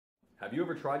Have you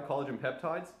ever tried collagen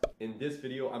peptides? In this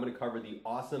video, I'm going to cover the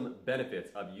awesome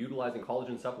benefits of utilizing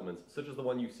collagen supplements, such as the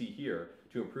one you see here,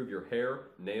 to improve your hair,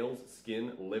 nails,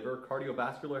 skin, liver,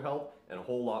 cardiovascular health, and a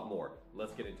whole lot more.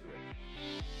 Let's get into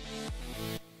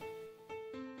it.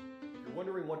 If you're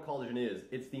wondering what collagen is,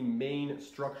 it's the main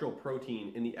structural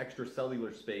protein in the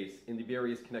extracellular space in the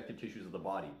various connective tissues of the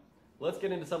body. Let's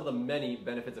get into some of the many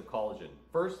benefits of collagen.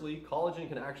 Firstly, collagen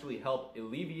can actually help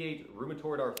alleviate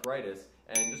rheumatoid arthritis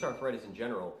and just arthritis in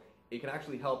general. It can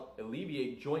actually help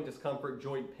alleviate joint discomfort,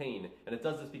 joint pain, and it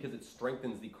does this because it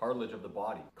strengthens the cartilage of the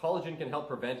body. Collagen can help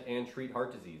prevent and treat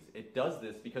heart disease. It does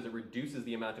this because it reduces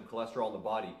the amount of cholesterol in the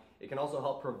body. It can also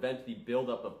help prevent the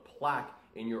buildup of plaque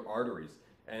in your arteries.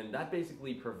 And that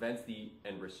basically prevents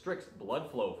and restricts blood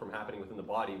flow from happening within the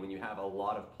body when you have a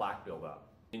lot of plaque buildup.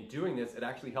 In doing this, it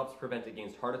actually helps prevent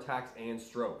against heart attacks and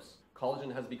strokes.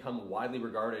 Collagen has become widely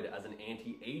regarded as an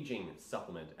anti-aging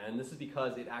supplement, and this is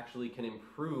because it actually can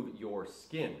improve your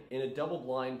skin. In a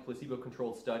double-blind,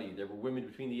 placebo-controlled study, there were women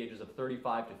between the ages of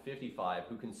 35 to 55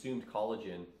 who consumed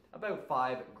collagen about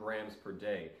 5 grams per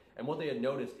day. And what they had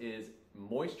noticed is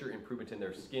moisture improvement in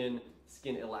their skin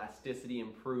elasticity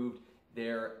improved,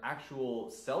 their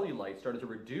actual cellulite started to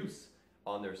reduce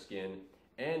on their skin,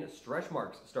 and stretch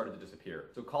marks started to disappear.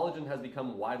 So collagen has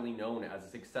become widely known as a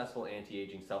successful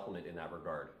anti-aging supplement in that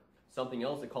regard. Something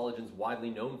else that collagen is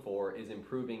widely known for is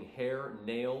improving hair,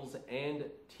 nails, and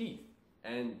teeth.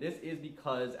 And this is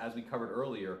because, as we covered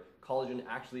earlier, collagen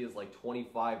actually is like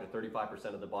 25 to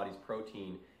 35% of the body's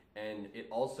protein, and it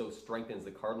also strengthens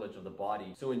the cartilage of the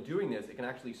body. So in doing this, it can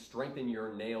actually strengthen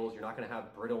your nails. You're not going to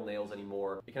have brittle nails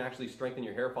anymore. It can actually strengthen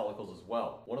your hair follicles as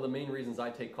well. One of the main reasons I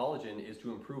take collagen is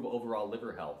to improve overall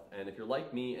liver health. And if you're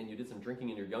like me and you did some drinking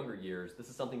in your younger years, this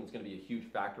is something that's going to be a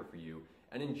huge factor for you.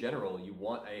 And in general, you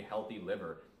want a healthy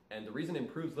liver. And the reason it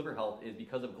improves liver health is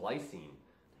because of glycine.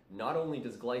 Not only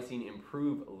does glycine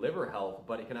improve liver health,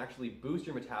 but it can actually boost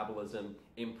your metabolism,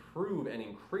 improve and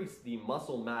increase the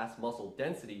muscle mass, muscle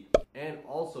density, and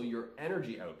also your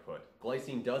energy output.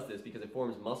 Glycine does this because it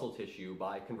forms muscle tissue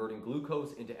by converting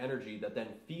glucose into energy that then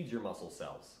feeds your muscle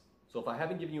cells. So if I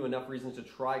haven't given you enough reasons to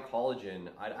try collagen,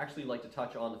 I'd actually like to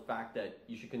touch on the fact that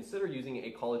you should consider using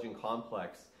a collagen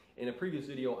complex. In a previous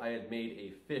video, I had made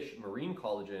a fish marine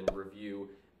collagen review,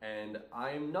 and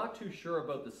I'm not too sure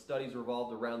about the studies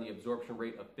revolved around the absorption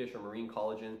rate of fish or marine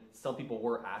collagen. Some people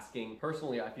were asking.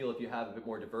 Personally, I feel if you have a bit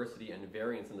more diversity and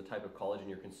variance in the type of collagen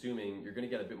you're consuming, you're going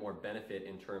to get a bit more benefit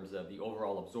in terms of the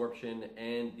overall absorption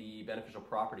and the beneficial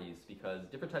properties, because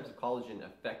different types of collagen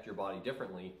affect your body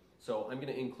differently. So I'm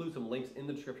going to include some links in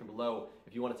the description below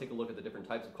if you want to take a look at the different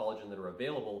types of collagen that are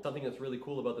available. Something that's really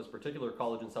cool about this particular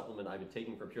collagen supplement I've been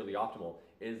taking from Purely Optimal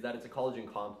is that it's a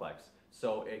collagen complex.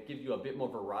 So it gives you a bit more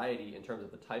variety in terms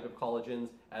of the type of collagens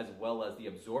as well as the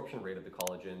absorption rate of the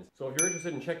collagens. So if you're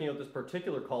interested in checking out this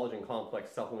particular collagen complex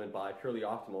supplement by Purely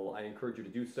Optimal, I encourage you to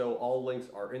do so. All links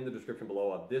are in the description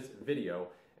below of this video,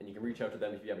 and you can reach out to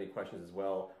them if you have any questions as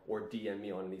well, or DM me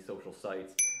on any social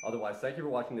sites. Otherwise, thank you for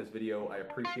watching this video. I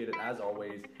appreciate it as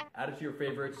always. Add it to your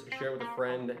favorites, share it with a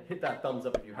friend, hit that thumbs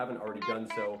up if you haven't already done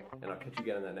so, and I'll catch you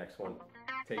again in that next one.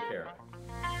 Take care.